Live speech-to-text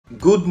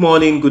Good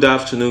morning, good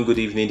afternoon, good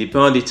evening.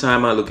 Depending on the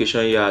time and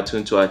location you are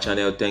tuned to our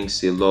channel,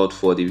 thanks a lot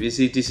for the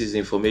visit. This is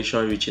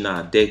information reaching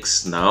our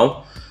desks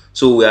now.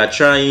 So we are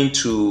trying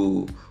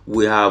to,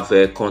 we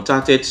have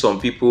contacted some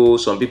people.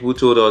 Some people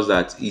told us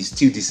that it's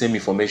still the same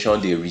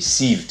information they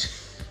received.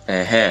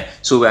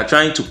 So we are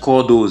trying to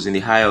call those in the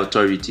higher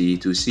authority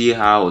to see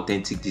how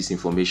authentic this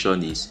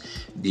information is.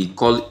 The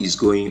call is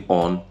going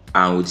on,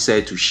 and we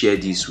decided to share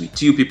this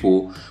with you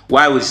people.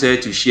 Why we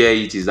decided to share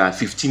it is that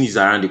 15 is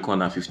around the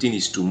corner. 15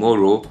 is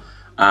tomorrow,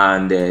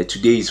 and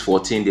today is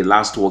 14, the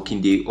last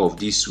working day of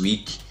this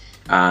week.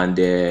 And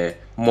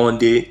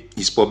Monday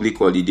is public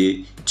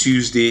holiday.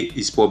 Tuesday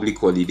is public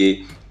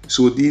holiday.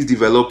 So this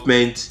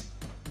development,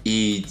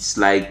 it's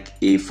like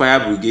a fire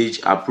brigade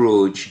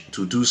approach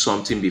to do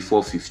something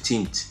before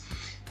 15th.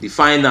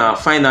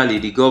 Finally,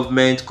 the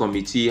government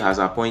committee has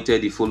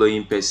appointed the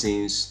following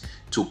persons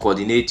to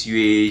coordinate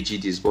UAAG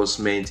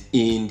disbursement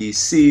in the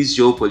 6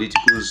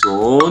 geopolitical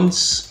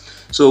zones.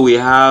 So we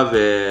have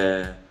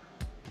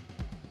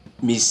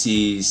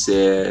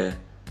Mrs.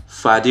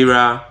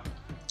 Fadira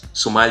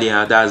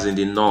Somalia, that's in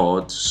the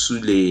north,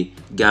 Sule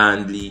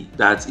Gandhi,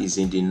 that is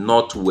in the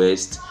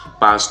northwest,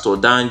 Pastor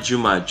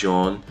Danjuma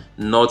John,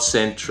 North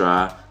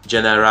Central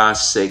General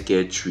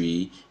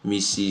Secretary,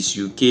 Mrs.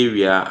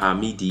 Eukaria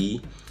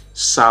Amidi,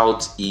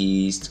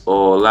 Southeast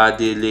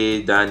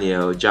Oladele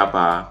Daniel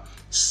Japa,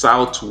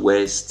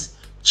 Southwest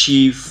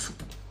Chief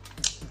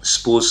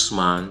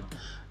Spokesman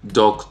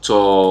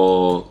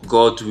Dr.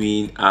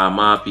 Godwin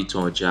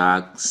Amapiton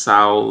Jack,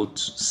 South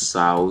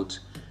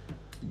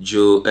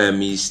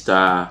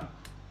Mr.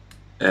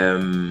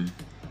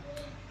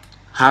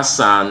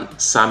 Hassan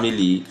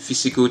Samili,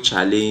 physical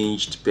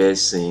challenged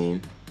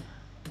person,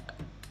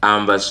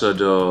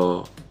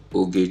 Ambassador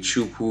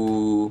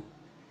Ogechukwu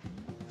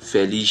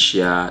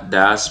Felicia,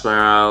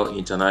 Diaspora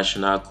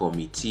International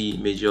Committee,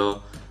 Major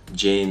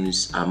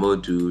James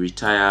Amodu,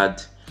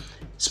 retired,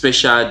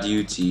 special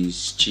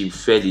duties, Chief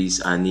Felix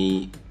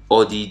Ani,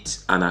 audit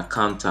and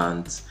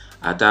accountant,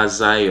 Ada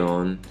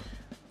Zion,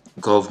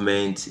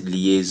 government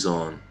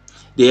liaison.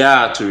 They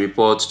are to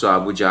report to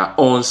Abuja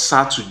on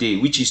Saturday,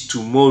 which is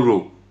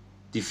tomorrow,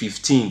 the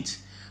 15th,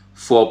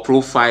 for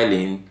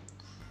profiling,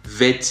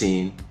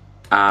 vetting,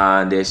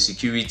 and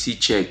security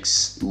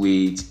checks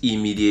with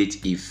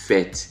immediate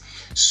effect.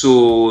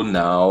 So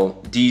now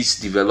this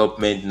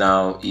development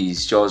now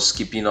is just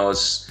keeping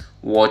us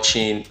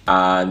watching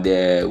and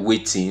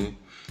waiting.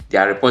 They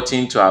are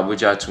reporting to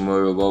Abuja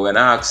tomorrow, but we're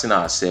not asking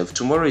ourselves,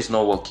 tomorrow is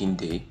not working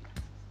day,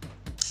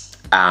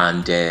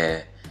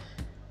 and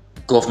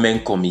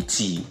government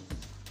committee,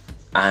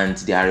 and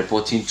they are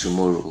reporting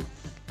tomorrow.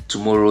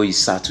 Tomorrow is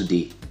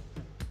Saturday.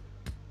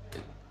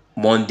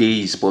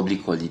 Monday is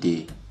public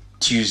holiday.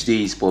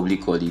 Tuesday is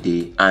public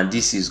holiday, and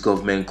this is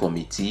government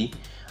committee,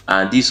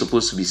 and this is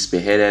supposed to be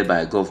spearheaded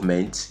by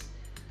government.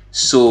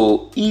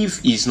 So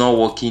if it's not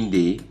working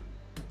day,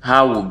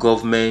 how will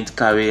government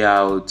carry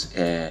out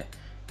a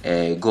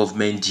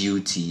government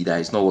duty that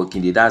is not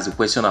working day? That's the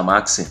question I'm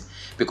asking,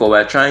 because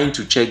we're trying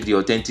to check the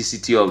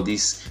authenticity of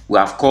this. We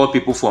have called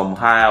people from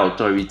higher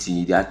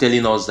authority. They are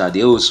telling us that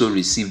they also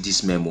received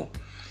this memo.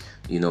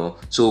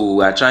 So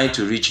we are trying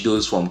to reach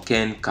those from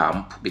Ken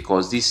camp,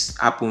 because this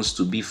happens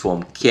to be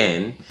from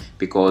Ken,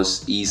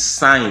 because he's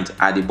signed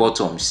at the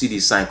bottom. See the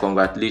sign,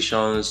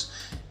 congratulations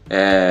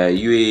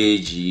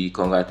UAAG,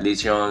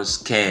 congratulations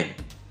Ken.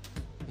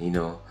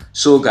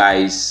 So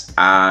guys,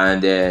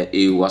 and a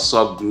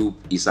WhatsApp group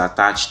is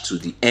attached to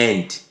the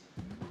end.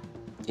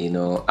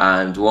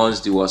 And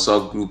once the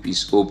WhatsApp group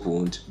is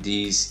opened,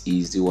 this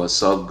is the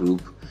WhatsApp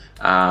group,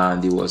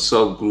 and the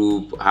WhatsApp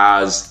group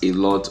has a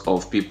lot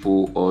of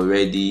people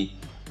already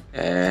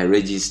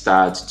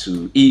registered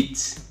to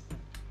it.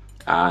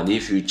 And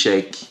if you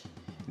check,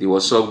 the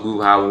WhatsApp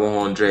group have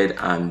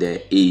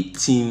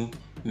 118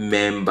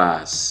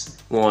 members,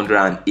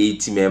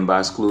 180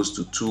 members, close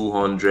to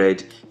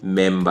 200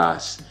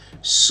 members.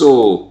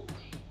 So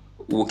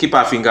we'll keep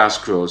our fingers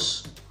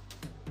crossed.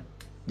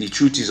 The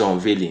truth is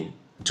unveiling.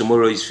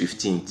 Tomorrow is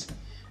 15th,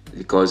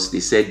 because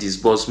they said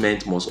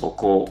disbursement must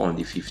occur on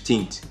the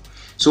 15th.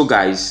 So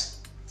guys,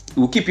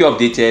 we'll keep you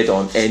updated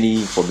on any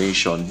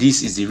information.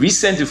 This is the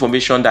recent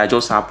information that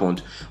just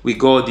happened. We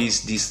got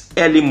this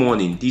early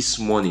morning, this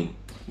morning.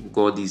 We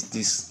got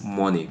this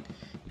morning.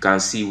 You can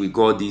see we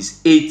got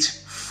this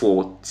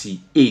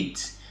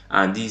 8:48,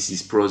 and this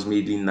is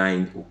approximately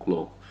 9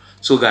 o'clock.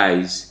 So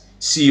guys,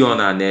 see you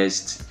on our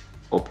next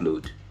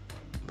upload.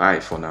 Bye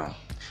for now.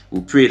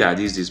 We pray that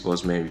this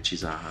disbursement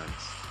reaches our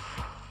hands.